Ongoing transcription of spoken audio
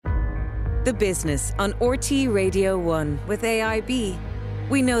The Business on RT Radio 1 with AIB.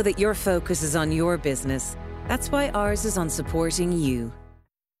 We know that your focus is on your business. That's why ours is on supporting you.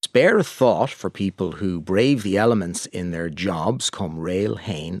 Spare a thought for people who brave the elements in their jobs, come rail,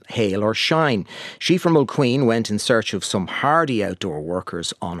 hail or shine. Siofra Mulqueen went in search of some hardy outdoor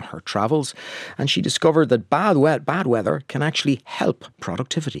workers on her travels, and she discovered that bad weather can actually help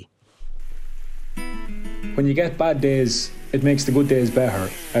productivity. When you get bad days, it makes the good days better.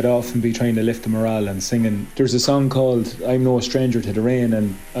 I'd often be trying to lift the morale and singing. There's a song called I'm No Stranger to the Rain,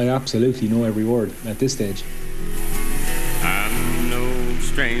 and I absolutely know every word at this stage. I'm no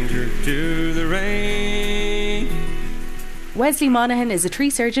stranger to the rain. Wesley Monaghan is a tree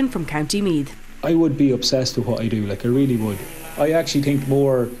surgeon from County Meath. I would be obsessed with what I do, I really would. I actually think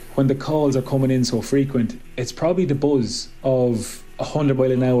more when the calls are coming in so frequent, it's probably the buzz of 100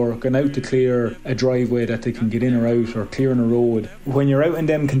 mile an hour going out to clear a driveway that they can get in or out, or clearing a road. When you're out in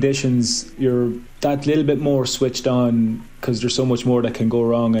them conditions, you're that little bit more switched on because there's so much more that can go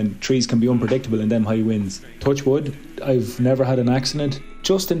wrong, and trees can be unpredictable in them high winds. Touch wood, I've never had an accident.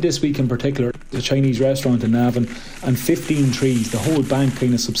 Just in this week in particular, the Chinese restaurant in Navan, and 15 trees, the whole bank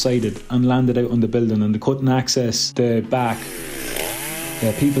kind of subsided and landed out on the building, and they couldn't access the back.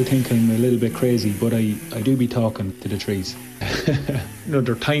 Yeah, people think I'm a little bit crazy, but I do be talking to the trees. Their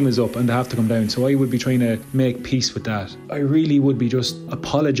time is up and they have to come down, so I would be trying to make peace with that. I really would be just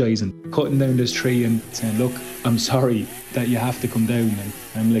apologising, cutting down this tree and saying, look, I'm sorry that you have to come down, and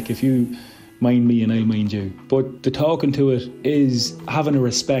I'm like, if you mind me and I'll mind you. But the talking to it is having a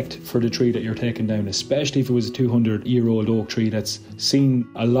respect for the tree that you're taking down, especially if it was a 200-year-old oak tree that's seen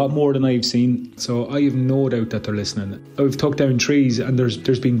a lot more than I've seen. So I have no doubt that they're listening. I've took down trees and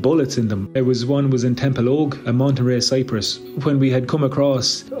there's been bullets in them. One was in Temple Oak, a Monterey cypress. When we had come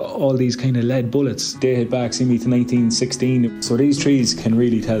across all these kind of lead bullets, they had back seen me to 1916. So these trees can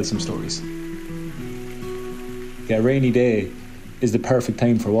really tell some stories. A rainy day is the perfect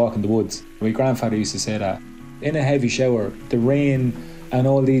time for walking the woods. My grandfather used to say that. In a heavy shower, the rain and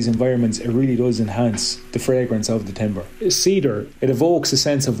all these environments, it really does enhance the fragrance of the timber. Cedar, it evokes a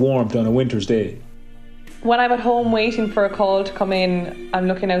sense of warmth on a winter's day. When I'm at home waiting for a call to come in, I'm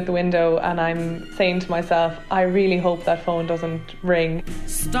looking out the window and I'm saying to myself, I really hope that phone doesn't ring.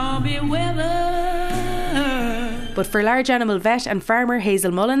 Stormy weather. But for large animal vet and farmer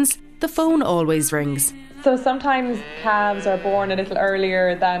Hazel Mullins, the phone always rings. So sometimes calves are born a little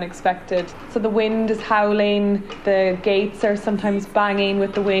earlier than expected. So the wind is howling, the gates are sometimes banging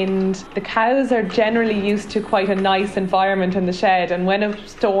with the wind. The cows are generally used to quite a nice environment in the shed, and when a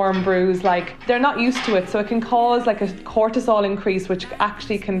storm brews, they're not used to it. So it can cause a cortisol increase, which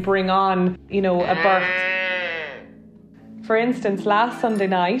actually can bring on, a birth. For instance, last Sunday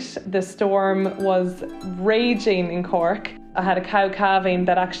night, the storm was raging in Cork. I had a cow calving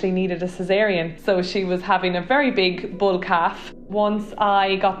that actually needed a caesarean, so she was having a very big bull calf. Once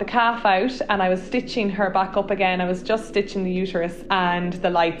I got the calf out and I was stitching her back up again, I was just stitching the uterus and the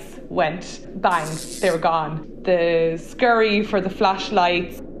lights went bang, they were gone. The scurry for the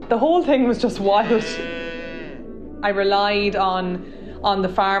flashlights, the whole thing was just wild. I relied on the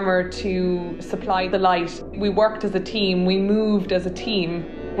farmer to supply the light. We worked as a team, we moved as a team.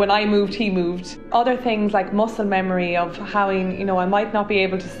 When I moved, he moved. Other things like muscle memory of how, I might not be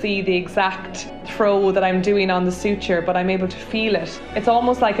able to see the exact throw that I'm doing on the suture, but I'm able to feel it. It's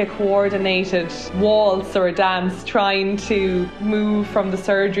almost like a coordinated waltz or a dance, trying to move from the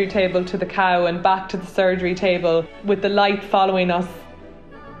surgery table to the cow and back to the surgery table with the light following us.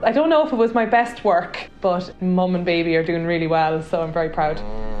 I don't know if it was my best work, but mum and baby are doing really well, so I'm very proud.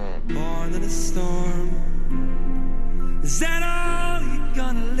 Born in a storm. Is that all you're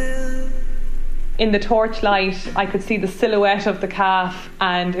gonna live? In the torchlight, I could see the silhouette of the calf,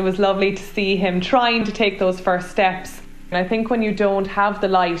 and it was lovely to see him trying to take those first steps. And I think when you don't have the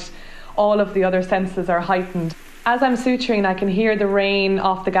light, all of the other senses are heightened. As I'm suturing, I can hear the rain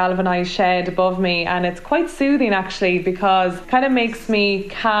off the galvanised shed above me, and it's quite soothing actually, because it kind of makes me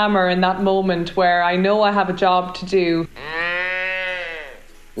calmer in that moment where I know I have a job to do.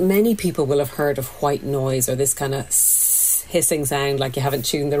 Many people will have heard of white noise, or this kind of hissing sound like you haven't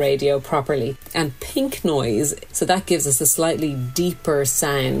tuned the radio properly, and pink noise, so that gives us a slightly deeper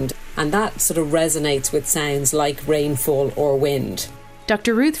sound, and that sort of resonates with sounds like rainfall or wind.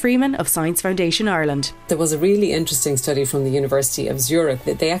 Dr. Ruth Freeman of Science Foundation Ireland. There was a really interesting study from the University of Zurich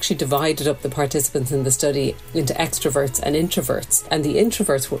that they actually divided up the participants in the study into extroverts and introverts, and the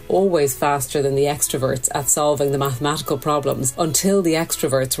introverts were always faster than the extroverts at solving the mathematical problems until the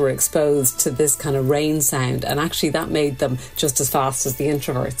extroverts were exposed to this kind of rain sound, and actually that made them just as fast as the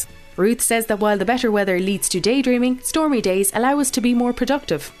introverts. Ruth says that while the better weather leads to daydreaming, stormy days allow us to be more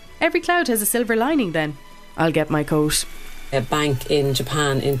productive. Every cloud has a silver lining then. I'll get my coat. A bank in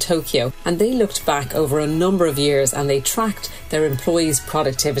Japan, in Tokyo, and they looked back over a number of years and they tracked their employees'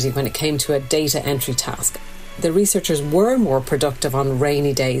 productivity when it came to a data entry task. The researchers were more productive on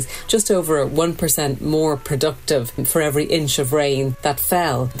rainy days, just over 1% more productive for every inch of rain that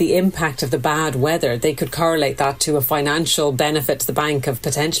fell. The impact of the bad weather, they could correlate that to a financial benefit to the bank of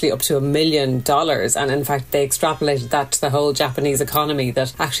potentially up to $1 million. And in fact, they extrapolated that to the whole Japanese economy,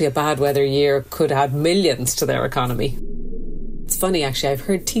 that actually a bad weather year could add millions to their economy. It's funny, actually, I've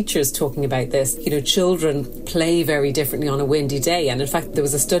heard teachers talking about this. Children play very differently on a windy day. And in fact, there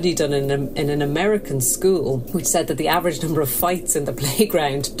was a study done in an American school which said that the average number of fights in the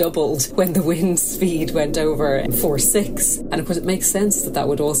playground doubled when the wind speed went over 4-6. And of course, it makes sense that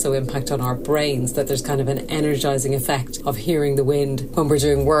would also impact on our brains, that there's kind of an energising effect of hearing the wind when we're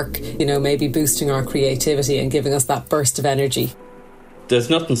doing work, maybe boosting our creativity and giving us that burst of energy. There's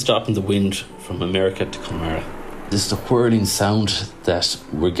nothing stopping the wind from America to Connemara. This is the whirling sound that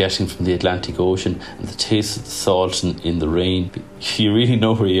we're getting from the Atlantic Ocean and the taste of the salt in the rain. You really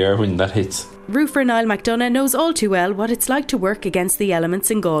know where you are when that hits. Roofer Niall McDonough knows all too well what it's like to work against the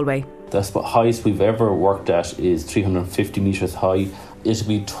elements in Galway. The highest we've ever worked at is 350 metres high. It'll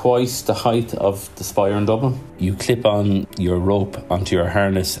be twice the height of the spire in Dublin. You clip on your rope onto your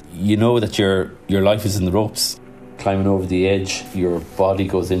harness. You know that your life is in the ropes. Climbing over the edge, your body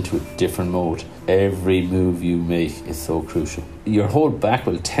goes into a different mode. Every move you make is so crucial. Your whole back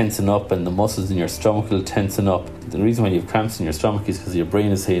will tensen up and the muscles in your stomach will tensen up. The reason why you have cramps in your stomach is because your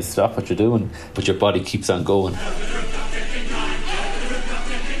brain is saying stop what you're doing, but your body keeps on going.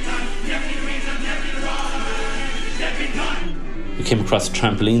 We came across a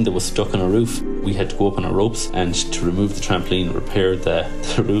trampoline that was stuck on a roof. We had to go up on our ropes and to remove the trampoline, repair the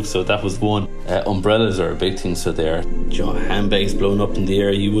roof, so that was one. Umbrellas are a big thing, so they're handbags blown up in the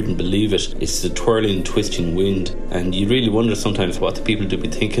air, you wouldn't believe it. It's the twirling, twisting wind, and you really wonder sometimes what the people do be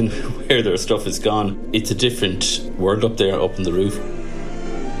thinking, where their stuff is gone. It's a different world up there, up on the roof.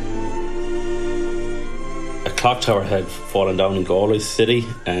 A clock tower had fallen down in Galway City,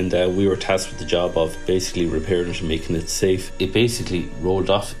 and we were tasked with the job of basically repairing it and making it safe. It basically rolled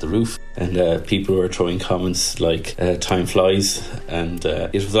off the roof, and people were throwing comments like time flies, and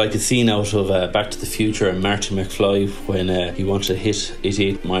it was like a scene out of Back to the Future and Marty McFly when he wanted to hit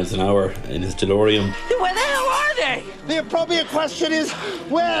 88 miles an hour in his DeLorean. Where the hell are they? The appropriate question is,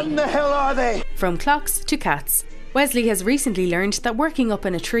 where in the hell are they? From clocks to cats, Wesley has recently learned that working up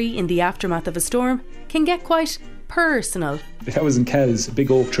in a tree in the aftermath of a storm can get quite personal. That was in Kells, a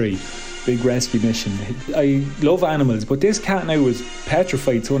big oak tree, big rescue mission. I love animals, but this cat now was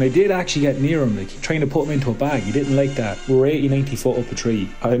petrified, so when I did actually get near him, trying to put him into a bag, he didn't like that. We were 80-90 foot up a tree,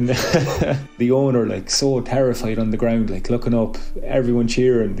 and the owner so terrified on the ground, looking up, everyone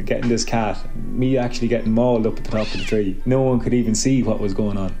cheering, getting this cat, me actually getting mauled up at the top of the tree. No one could even see what was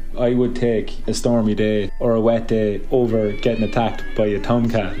going on. I would take a stormy day or a wet day over getting attacked by a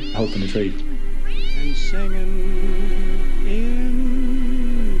tomcat up in the tree. And singing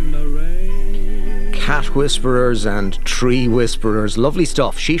in the rain. Cat whisperers and tree whisperers. Lovely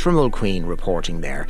stuff. Siofra Mulqueen reporting there.